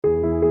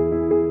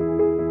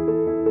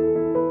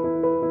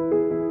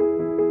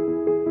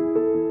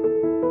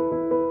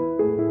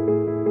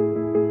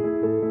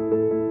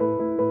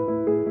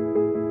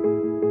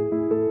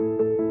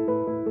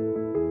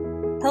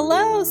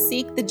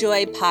Seek the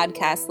Joy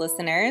podcast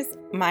listeners.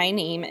 My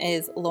name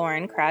is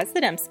Lauren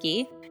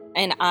Krasnodemski,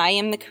 and I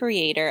am the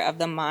creator of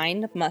the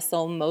Mind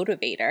Muscle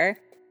Motivator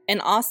and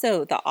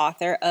also the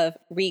author of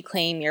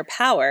Reclaim Your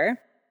Power,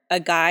 a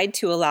guide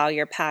to allow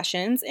your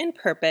passions and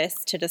purpose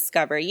to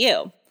discover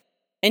you.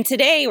 And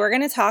today we're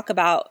going to talk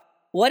about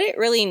what it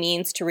really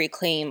means to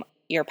reclaim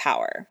your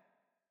power.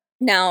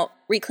 Now,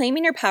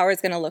 reclaiming your power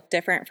is going to look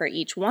different for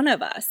each one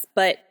of us,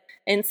 but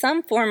in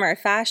some form or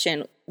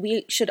fashion,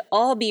 we should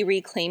all be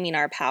reclaiming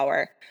our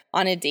power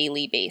on a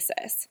daily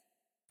basis.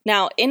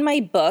 Now, in my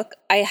book,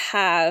 I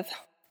have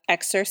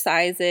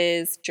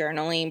exercises,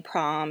 journaling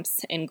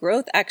prompts, and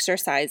growth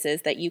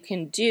exercises that you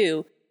can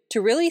do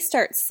to really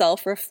start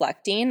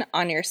self-reflecting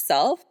on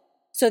yourself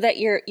so that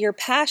your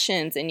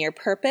passions and your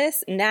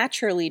purpose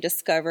naturally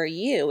discover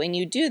you. And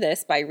you do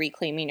this by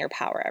reclaiming your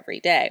power every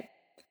day.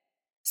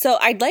 So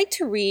I'd like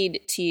to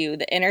read to you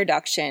the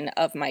introduction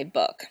of my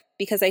book,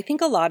 because I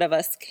think a lot of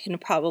us can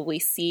probably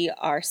see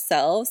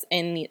ourselves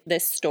in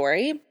this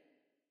story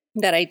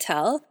that I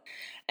tell,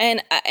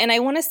 and I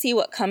want to see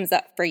what comes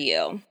up for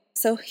you.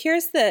 So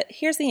here's the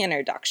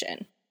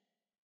introduction.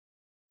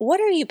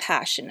 What are you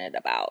passionate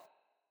about?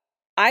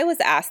 I was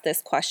asked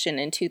this question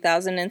in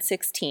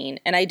 2016,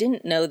 and I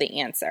didn't know the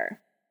answer.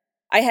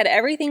 I had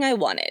everything I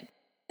wanted: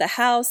 the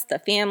house, the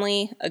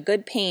family, a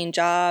good paying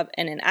job,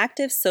 and an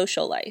active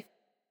social life.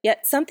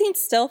 Yet something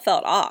still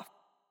felt off.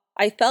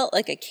 I felt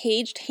like a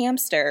caged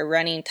hamster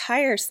running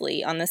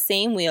tirelessly on the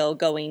same wheel,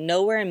 going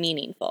nowhere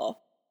meaningful.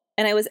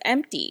 And I was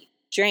empty,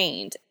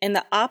 drained, and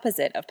the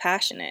opposite of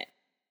passionate.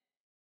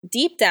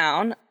 Deep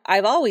down,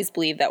 I've always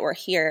believed that we're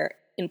here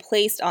and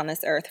placed on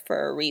this earth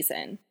for a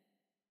reason.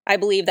 I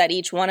believe that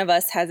each one of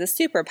us has a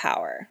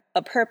superpower,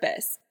 a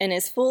purpose, and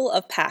is full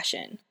of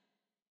passion.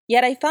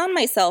 Yet I found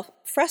myself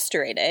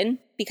frustrated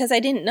because I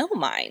didn't know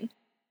mine,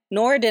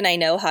 nor did I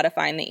know how to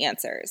find the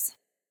answers.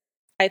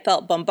 I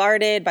felt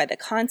bombarded by the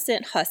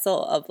constant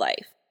hustle of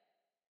life.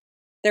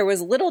 There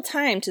was little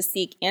time to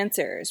seek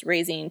answers,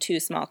 raising 2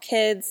 small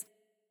kids,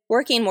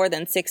 working more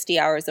than 60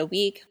 hours a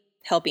week,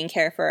 helping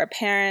care for a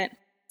parent,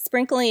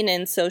 sprinkling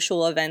in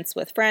social events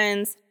with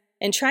friends,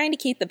 and trying to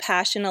keep the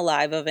passion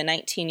alive of a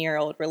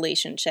 19-year-old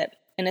relationship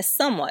in a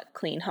somewhat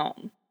clean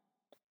home.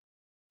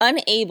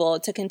 Unable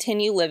to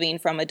continue living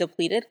from a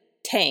depleted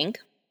tank,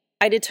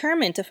 I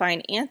determined to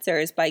find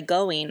answers by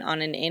going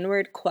on an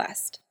inward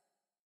quest.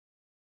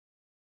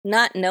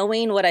 Not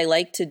knowing what I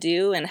liked to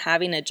do and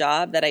having a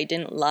job that I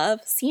didn't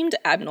love seemed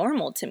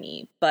abnormal to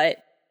me,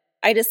 but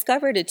I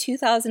discovered a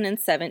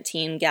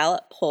 2017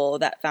 Gallup poll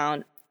that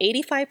found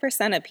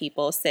 85% of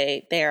people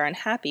say they are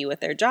unhappy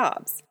with their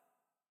jobs.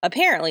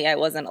 Apparently, I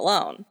wasn't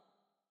alone.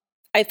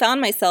 I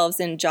found myself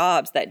in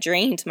jobs that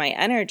drained my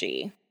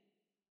energy.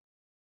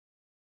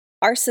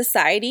 Our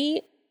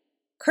society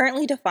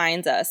currently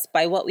defines us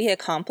by what we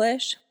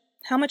accomplish,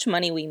 how much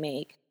money we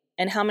make,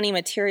 and how many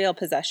material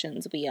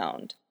possessions we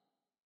owned.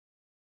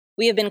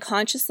 We have been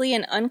consciously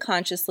and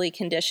unconsciously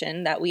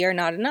conditioned that we are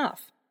not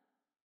enough.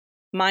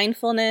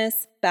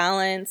 Mindfulness,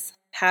 balance,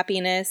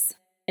 happiness,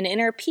 and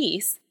inner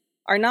peace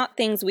are not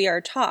things we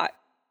are taught.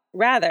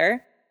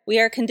 Rather, we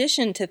are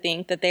conditioned to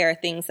think that they are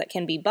things that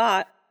can be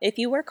bought if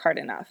you work hard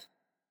enough.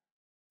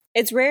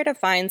 It's rare to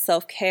find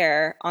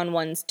self-care on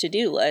one's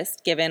to-do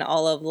list given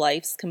all of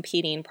life's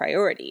competing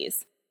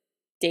priorities.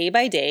 Day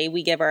by day,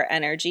 we give our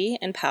energy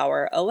and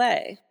power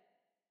away.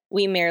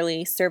 We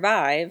merely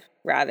survive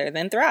rather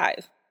than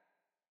thrive.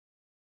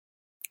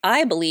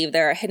 I believe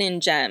there are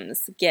hidden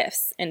gems,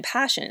 gifts, and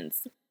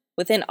passions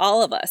within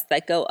all of us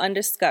that go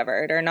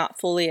undiscovered or not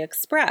fully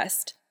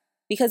expressed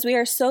because we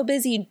are so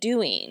busy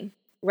doing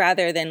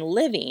rather than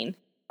living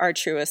our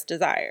truest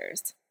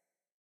desires.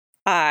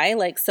 I,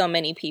 like so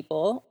many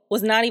people,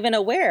 was not even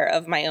aware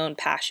of my own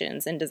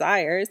passions and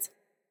desires.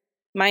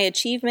 My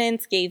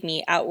achievements gave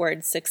me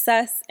outward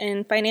success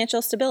and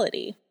financial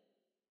stability.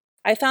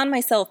 I found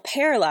myself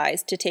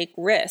paralyzed to take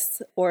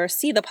risks or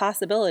see the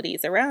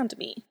possibilities around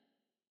me.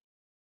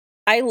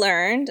 I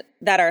learned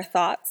that our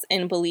thoughts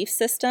and belief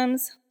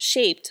systems,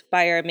 shaped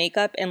by our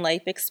makeup and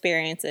life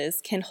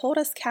experiences, can hold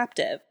us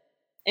captive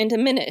and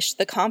diminish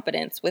the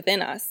confidence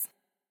within us.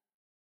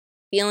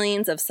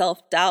 Feelings of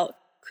self-doubt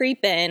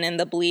creep in, and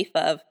the belief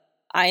of,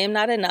 I am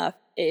not enough,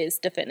 is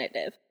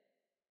definitive.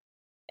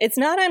 It's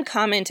not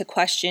uncommon to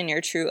question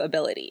your true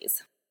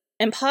abilities.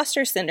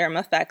 Imposter syndrome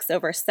affects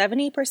over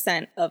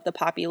 70% of the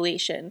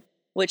population,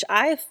 which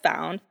I have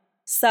found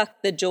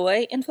suck the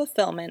joy and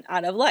fulfillment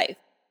out of life.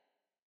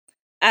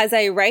 As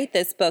I write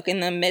this book in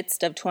the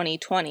midst of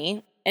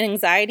 2020,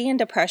 anxiety and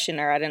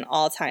depression are at an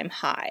all-time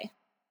high.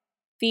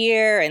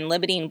 Fear and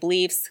limiting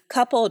beliefs,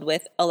 coupled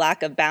with a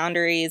lack of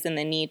boundaries and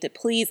the need to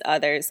please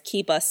others,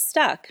 keep us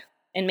stuck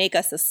and make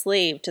us a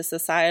slave to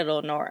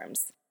societal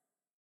norms.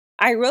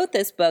 I wrote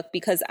this book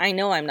because I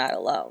know I'm not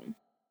alone.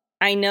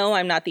 I know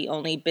I'm not the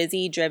only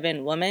busy,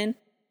 driven woman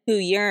who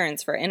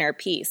yearns for inner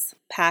peace,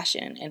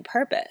 passion, and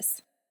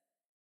purpose.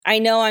 I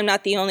know I'm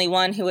not the only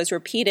one who has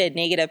repeated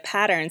negative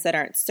patterns that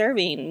aren't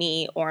serving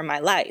me or my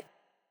life.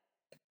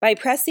 By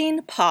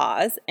pressing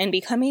pause and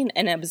becoming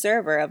an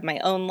observer of my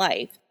own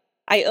life,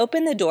 I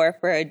opened the door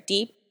for a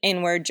deep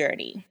inward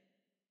journey.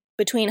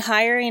 Between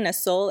hiring a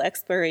soul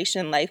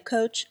exploration life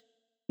coach,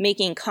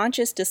 making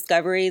conscious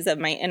discoveries of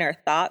my inner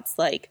thoughts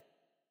like,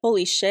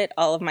 holy shit,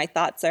 all of my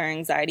thoughts are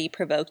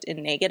anxiety-provoked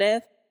and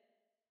negative,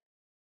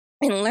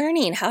 and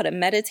learning how to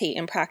meditate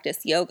and practice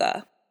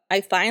yoga,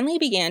 I finally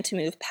began to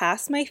move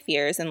past my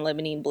fears and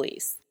limiting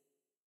beliefs.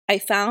 I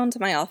found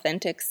my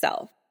authentic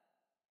self.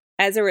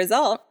 As a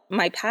result,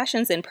 my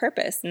passions and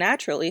purpose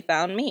naturally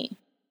found me.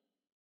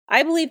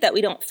 I believe that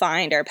we don't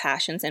find our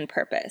passions and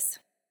purpose.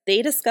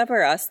 They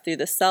discover us through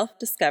the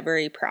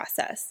self-discovery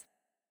process.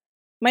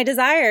 My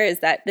desire is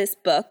that this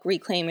book,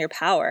 Reclaim Your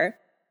Power,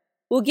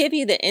 will give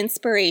you the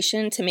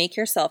inspiration to make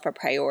yourself a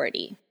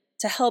priority,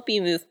 to help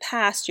you move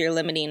past your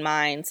limiting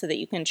mind so that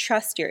you can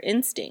trust your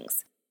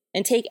instincts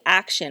and take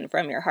action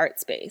from your heart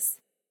space.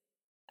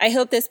 I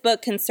hope this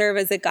book can serve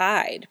as a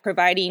guide,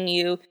 providing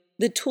you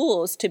the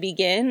tools to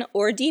begin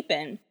or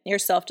deepen your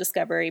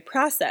self-discovery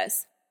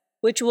process,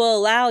 which will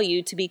allow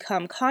you to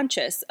become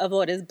conscious of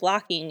what is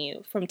blocking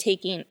you from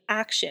taking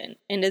action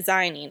and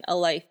designing a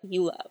life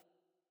you love.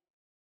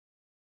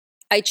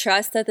 I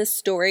trust that the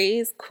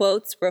stories,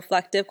 quotes,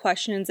 reflective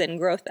questions, and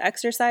growth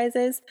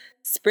exercises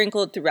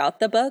sprinkled throughout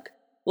the book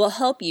will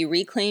help you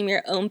reclaim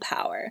your own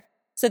power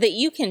so that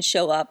you can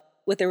show up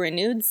with a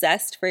renewed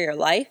zest for your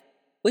life,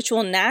 which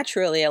will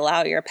naturally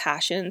allow your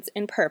passions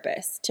and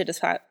purpose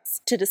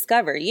to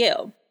discover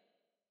you.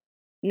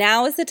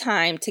 Now is the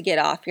time to get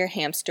off your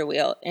hamster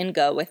wheel and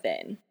go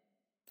within.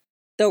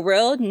 The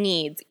world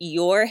needs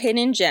your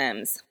hidden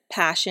gems,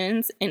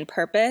 passions, and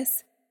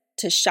purpose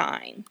to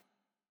shine.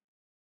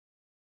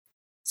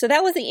 So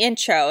that was the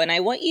intro, and I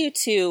want you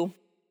to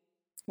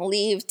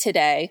leave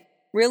today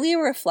really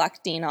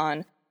reflecting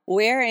on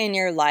where in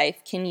your life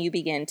can you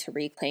begin to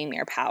reclaim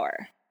your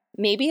power.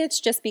 Maybe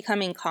it's just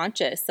becoming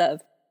conscious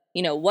of,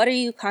 what are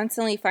you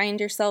constantly find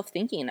yourself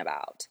thinking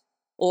about?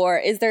 Or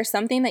is there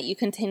something that you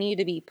continue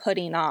to be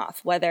putting off,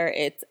 whether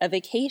it's a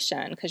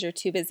vacation because you're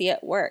too busy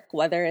at work,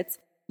 whether it's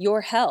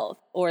your health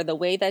or the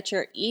way that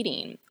you're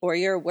eating or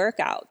your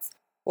workouts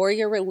or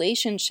your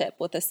relationship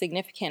with a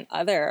significant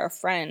other or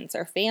friends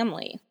or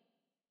family.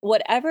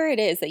 Whatever it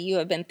is that you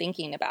have been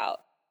thinking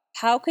about,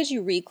 how could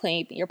you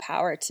reclaim your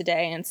power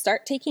today and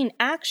start taking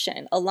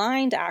action,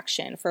 aligned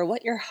action for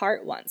what your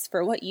heart wants,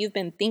 for what you've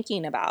been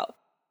thinking about,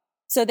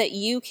 so that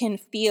you can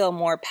feel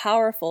more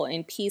powerful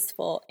and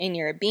peaceful in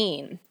your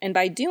being. And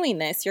by doing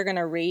this, you're going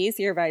to raise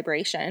your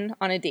vibration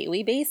on a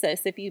daily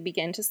basis if you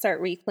begin to start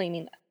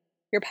reclaiming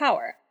your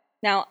power.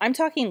 Now, I'm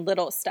talking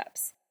little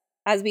steps.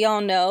 As we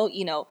all know,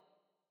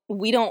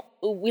 we don't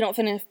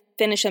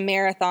finish a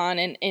marathon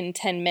in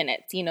 10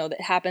 minutes, that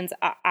happens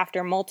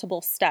after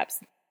multiple steps.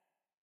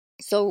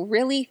 So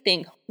really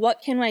think,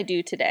 what can I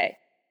do today?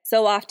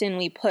 So often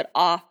we put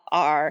off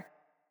our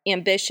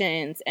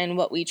ambitions and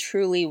what we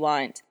truly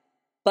want.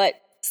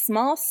 But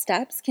small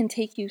steps can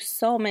take you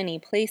so many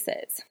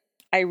places.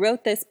 I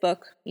wrote this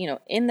book,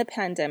 in the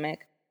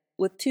pandemic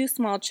with 2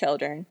 small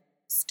children,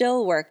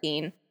 still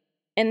working.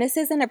 And this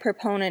isn't a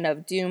proponent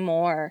of do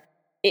more.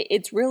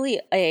 It's really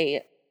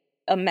a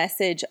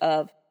message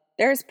of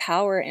there's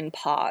power in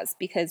pause,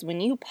 because when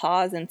you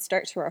pause and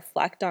start to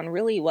reflect on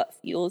really what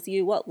fuels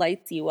you, what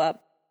lights you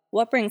up,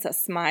 what brings a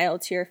smile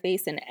to your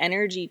face and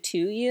energy to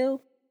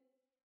you,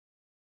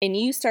 and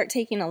you start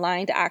taking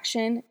aligned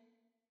action,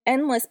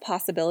 endless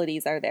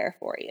possibilities are there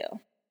for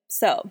you.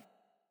 So,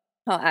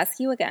 I'll ask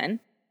you again,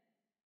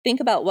 think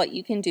about what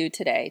you can do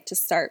today to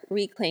start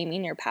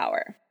reclaiming your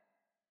power.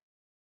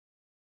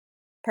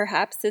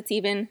 Perhaps it's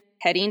even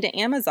heading to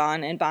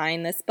Amazon and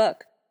buying this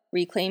book,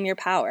 Reclaim Your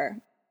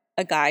Power,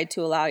 a guide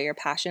to allow your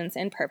passions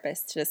and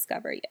purpose to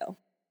discover you.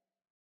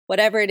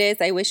 Whatever it is,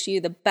 I wish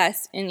you the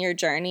best in your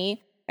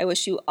journey. I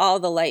wish you all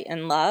the light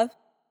and love.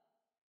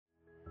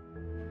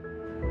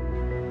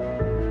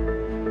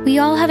 We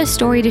all have a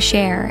story to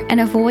share and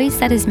a voice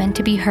that is meant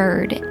to be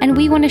heard, and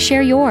we want to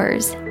share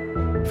yours.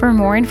 For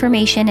more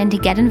information and to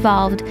get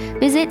involved,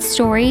 visit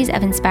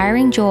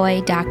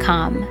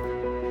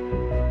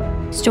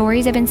storiesofinspiringjoy.com.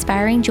 Stories of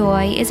Inspiring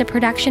Joy is a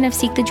production of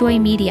Seek the Joy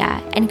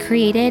Media and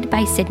created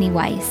by Sydney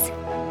Weiss.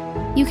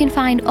 You can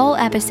find all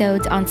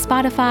episodes on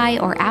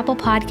Spotify or Apple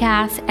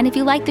Podcasts, and if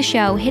you like the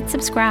show, hit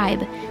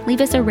subscribe,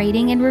 leave us a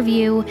rating and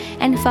review,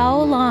 and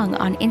follow along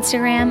on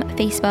Instagram,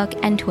 Facebook,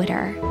 and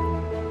Twitter.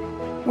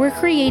 We're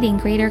creating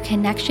greater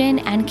connection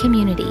and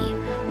community,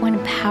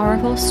 one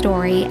powerful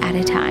story at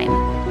a time.